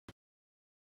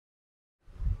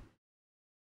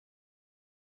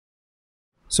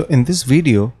So in this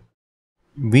video,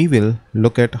 we will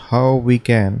look at how we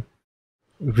can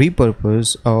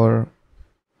repurpose our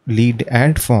lead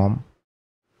add form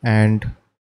and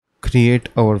create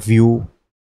our view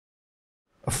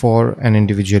for an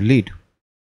individual lead.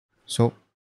 So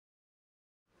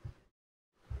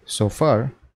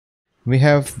far we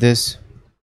have this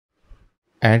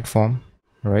add form,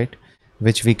 right,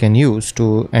 which we can use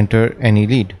to enter any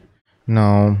lead.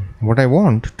 Now what I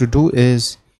want to do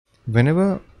is,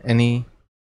 whenever any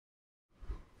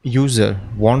user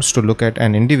wants to look at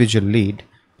an individual lead,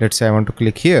 let's say I want to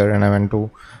click here and I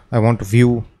want to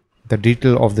view the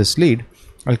detail of this lead,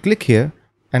 I'll click here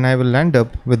and I will land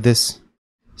up with this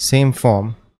same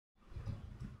form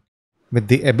with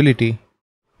the ability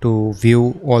to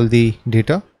view all the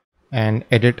data and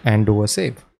edit and do a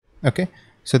save. Okay,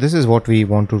 so this is what we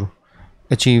want to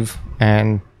achieve,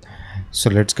 and so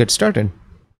let's get started.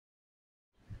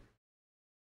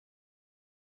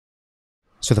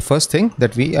 So the first thing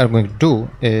that we are going to do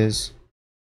is,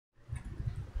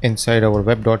 inside our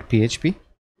web.php,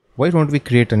 why don't we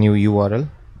create a new URL?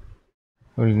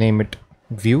 We'll name it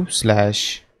view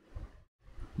slash,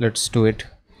 let's do it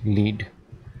lead.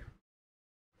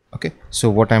 Okay, so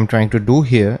what I'm trying to do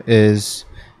here is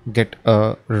get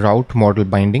a route model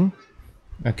binding.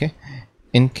 Okay,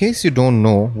 in case you don't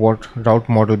know what route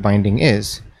model binding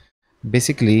is,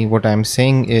 basically what I'm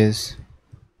saying is,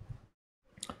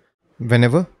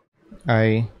 whenever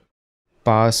I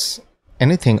pass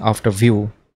anything after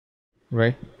view,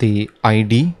 right, the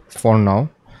ID for now,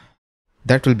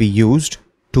 that will be used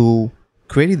to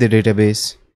query the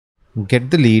database, get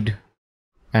the lead,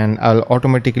 and I'll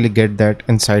automatically get that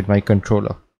inside my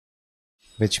controller,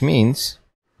 which means,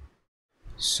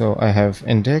 so I have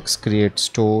index create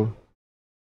store,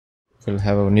 we'll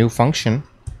have a new function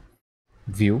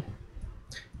view,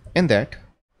 in that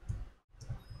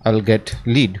I'll get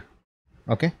lead.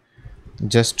 Okay,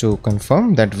 just to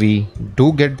confirm that we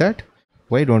do get that,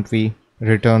 why don't we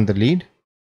return the lead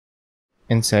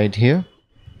inside here?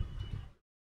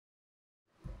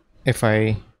 If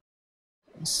I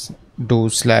do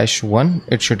 /1,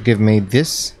 it should give me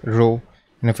this row,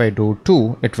 and if I do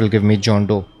 2, it will give me John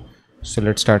Doe. So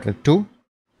let's start with 2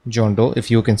 John Doe. If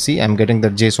you can see, I'm getting the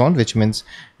JSON, which means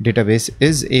database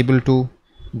is able to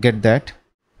get that.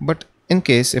 But in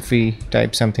case if we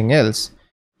type something else,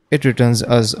 it returns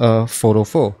us a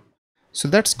 404. So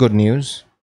that's good news,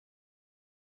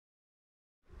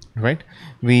 right?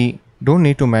 We don't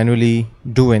need to manually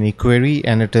do any query,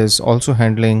 and it is also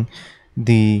handling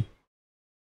the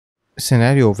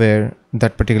scenario where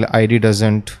that particular ID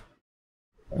doesn't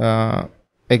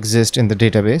exist in the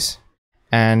database.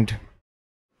 And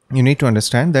you need to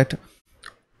understand that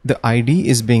the ID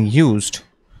is being used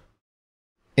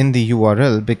in the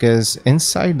URL because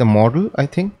inside the model, I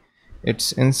think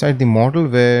it's inside the model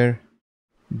where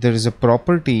there is a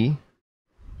property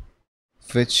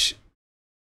which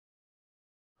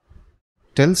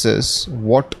tells us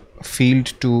what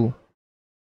field to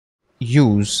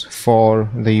use for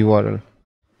the URL.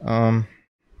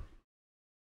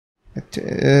 It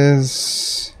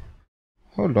is,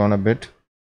 hold on a bit.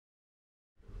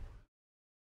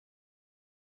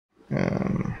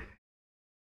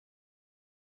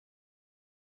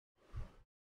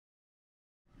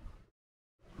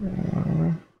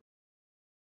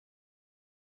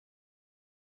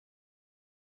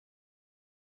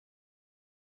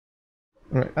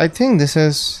 Right, I think this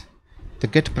is the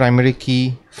get primary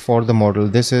key for the model.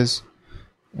 This is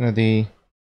the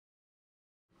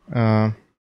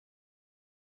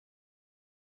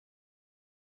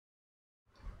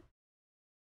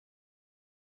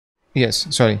yes,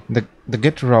 sorry, the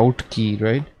get route key,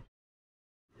 right?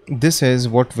 This is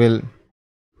what will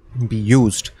be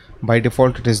used by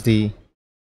default. It is the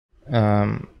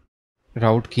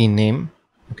route key name,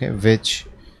 okay, which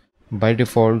by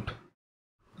default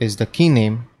is the key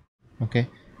name. Okay,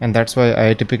 and that's why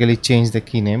I typically change the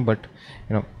key name, but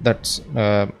that's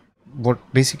what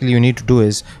basically you need to do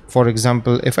is, for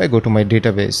example, if I go to my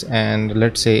database and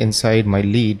let's say inside my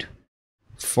lead,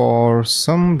 for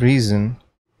some reason,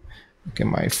 okay,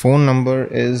 my phone number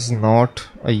is not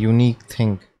a unique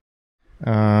thing.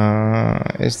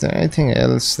 Is there anything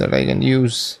else that I can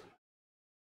use?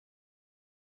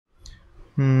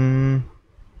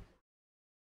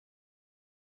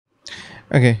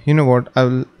 Okay, you know what,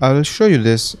 I will show you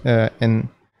this in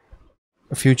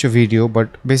a future video,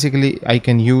 but basically I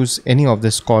can use any of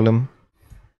this column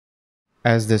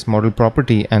as this model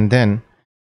property, and then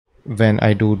when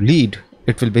I do lead,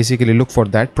 it will basically look for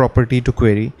that property to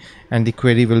query, and the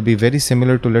query will be very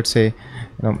similar to, let's say,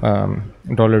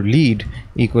 $lead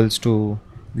equals to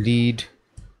lead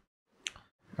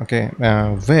okay,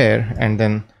 where, and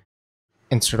then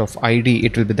instead of id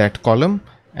it will be that column,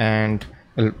 and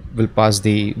will pass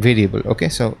the variable. Okay,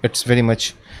 so it's very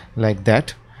much like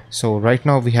that. So right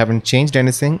now we haven't changed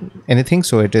anything,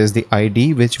 so it is the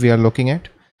id which we are looking at.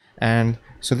 And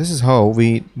so this is how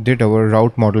we did our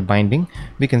route model binding.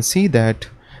 We can see that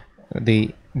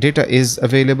the data is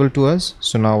available to us.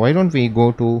 So now why don't we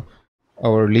go to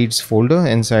our leads folder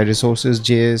inside resources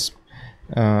js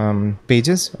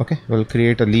pages. Okay, we'll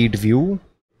create a lead view,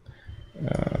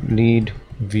 lead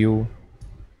view,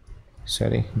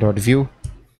 sorry, dot view.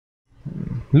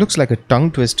 Looks like a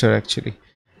tongue twister actually.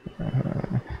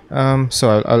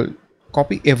 So I'll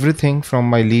copy everything from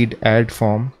my lead add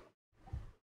form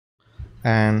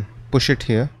and push it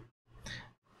here.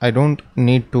 I don't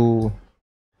need to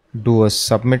do a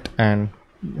submit and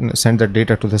send the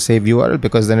data to the save URL,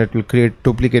 because then it will create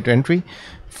duplicate entry.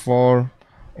 For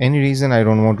any reason I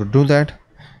don't want to do that.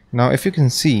 Now if you can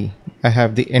see, I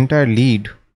have the entire lead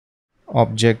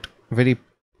object very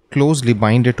closely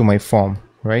binded to my form,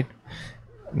 right?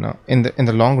 Now in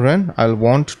the long run I'll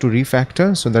want to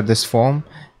refactor so that this form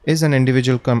is an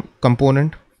individual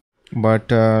component,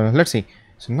 but let's see.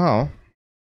 So now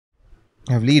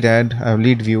I have lead add, I have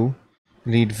lead view.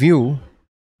 Lead view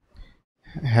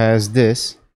has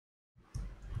this.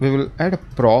 We will add a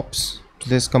props to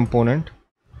this component,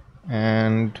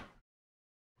 and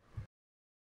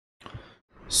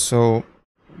so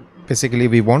basically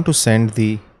we want to send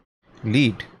the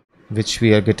lead which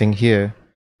we are getting here,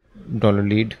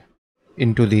 $lead,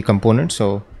 into the component.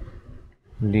 So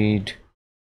lead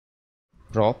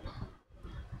prop,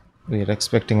 we are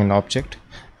expecting an object.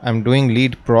 I'm doing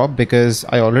lead prop because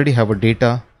I already have a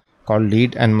data called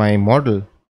lead and my model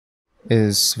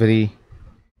is very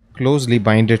closely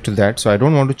binded to that, so I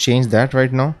don't want to change that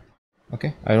right now.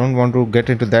 Okay, I don't want to get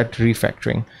into that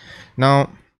refactoring. Now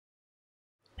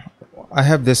I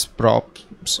have this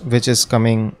props which is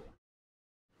coming,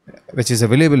 which is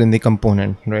available in the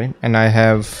component, right? And I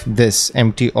have this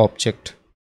empty object.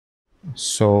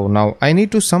 So now I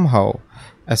need to somehow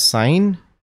assign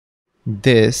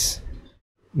this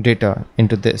data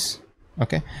into this.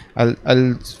 Okay,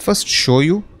 I'll first show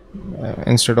you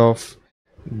instead of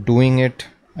doing it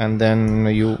and then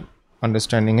you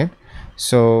understanding it.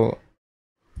 So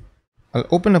I'll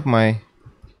open up my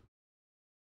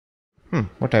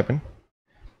what happened?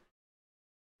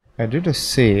 I did a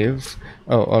save.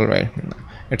 Oh, all right.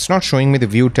 It's not showing me the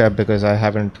view tab because I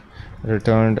haven't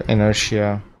returned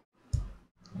inertia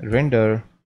render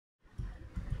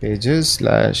pages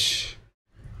slash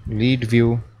lead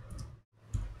view,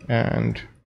 and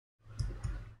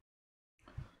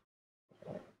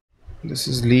this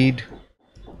is lead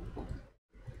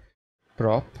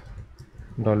prop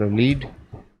 $lead.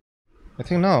 I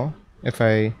think now if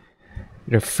I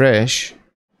refresh,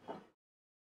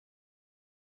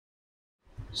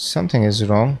 something is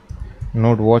wrong.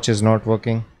 Node watch is not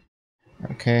working.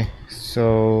 Okay,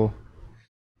 so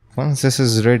once this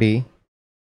is ready,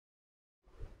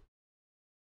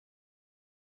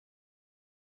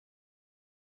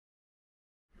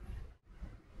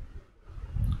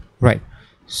 right,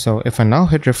 so if I now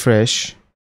hit refresh,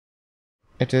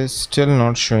 it is still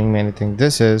not showing me anything.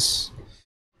 This is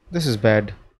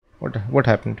bad. What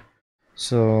happened?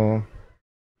 So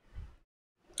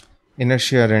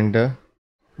inertia render,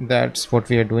 that's what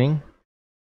we are doing.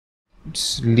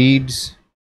 It's leads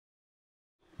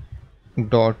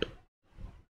dot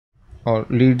or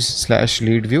leads slash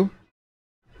lead view.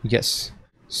 Yes,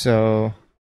 so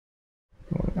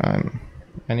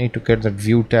I need to get that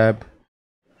view tab.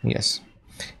 Yes,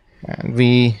 and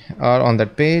we are on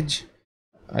that page.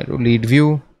 I do lead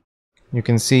view. You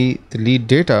can see the lead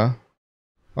data,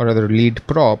 or rather lead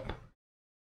prop,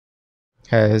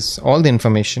 has all the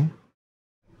information,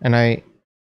 and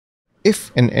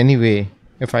if in any way,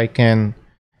 if I can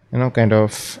kind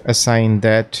of assign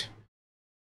that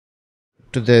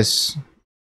to this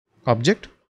object,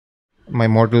 my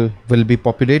model will be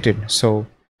populated. So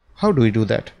how do we do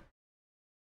that?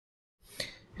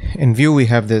 In view we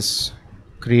have this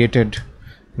created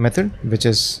method which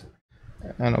is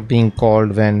being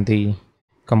called when the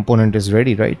component is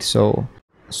ready, right? So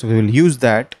we will use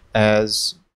that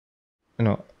as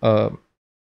I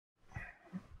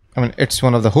mean, it's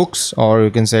one of the hooks, or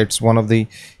you can say it's one of the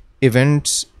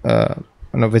events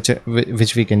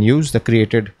which we can use. The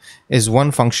created is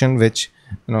one function which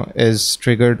is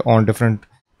triggered on different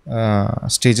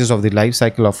stages of the life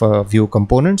cycle of a view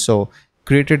component. So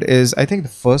created is, I think, the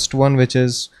first one which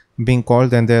is being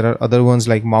called. Then there are other ones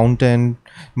like mounted,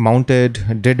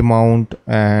 did mount,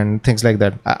 and things like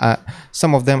that.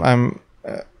 Some of them I'm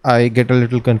I get a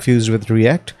little confused with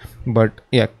React, but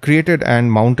yeah, created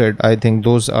and mounted, I think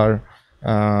those are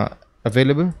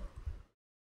available.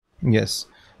 Yes,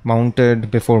 mounted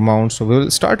before mount. So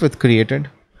we'll start with created.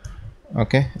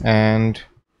 Okay, and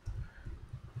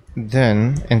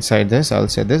then inside this, I'll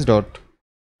say this dot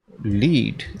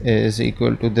lead is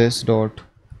equal to this dot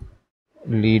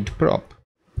lead prop,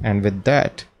 and with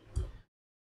that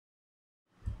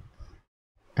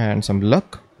and some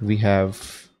luck, we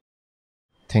have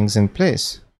things in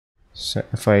place. So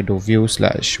if I do view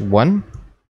slash 1,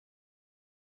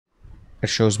 it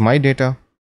shows my data,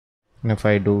 and if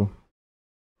I do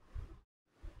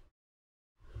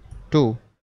 2,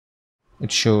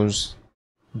 it shows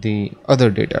the other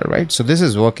data, right? So this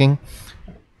is working,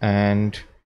 and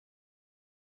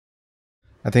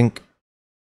I think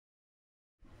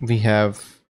we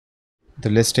have the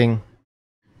listing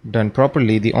done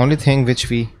properly. The only thing which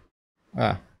we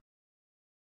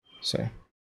sorry,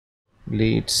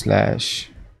 lead slash,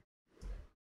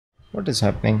 what is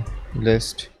happening,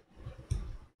 list.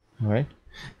 All right,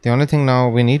 the only thing now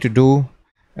we need to do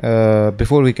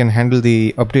before we can handle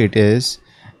the update is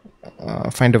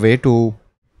find a way to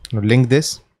link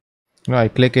this. I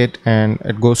click it and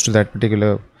it goes to that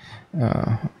particular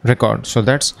record. So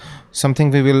that's something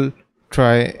we will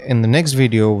try in the next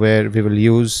video, where we will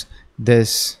use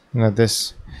this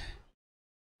this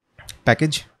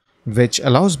package, which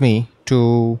allows me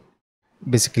to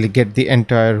basically get the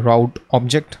entire route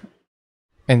object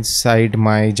inside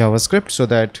my JavaScript, so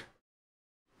that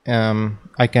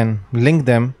I can link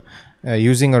them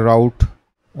using a route,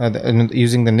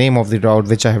 using the name of the route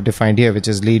which I have defined here, which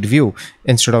is lead view,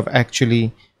 instead of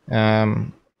actually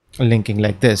linking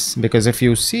like this. Because if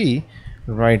you see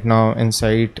right now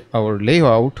inside our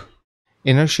layout,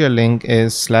 inertia link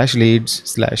is slash leads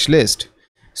slash list.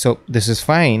 So this is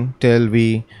fine till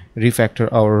we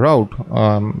refactor our route.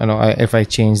 If I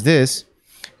change this,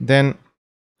 then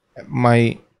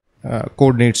my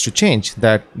code needs to change.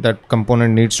 That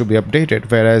component needs to be updated.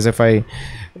 Whereas if I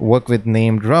work with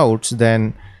named routes,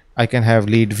 then I can have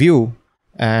lead view,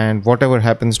 and whatever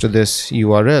happens to this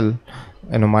URL,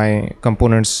 my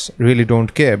components really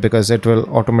don't care, because it will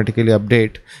automatically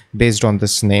update based on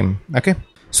this name. Okay,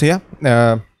 so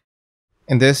yeah,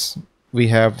 in this we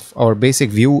have our basic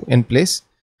view in place,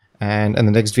 and in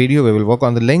the next video we will work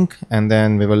on the link, and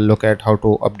then we will look at how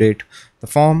to update the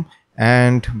form,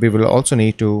 and we will also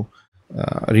need to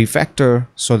refactor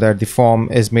so that the form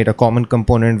is made a common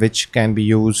component which can be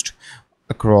used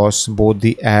across both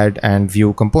the add and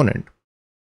view component.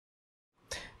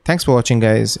 Thanks for watching,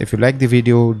 guys. If you like the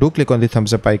video, do click on the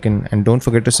thumbs up icon, and don't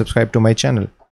forget to subscribe to my channel.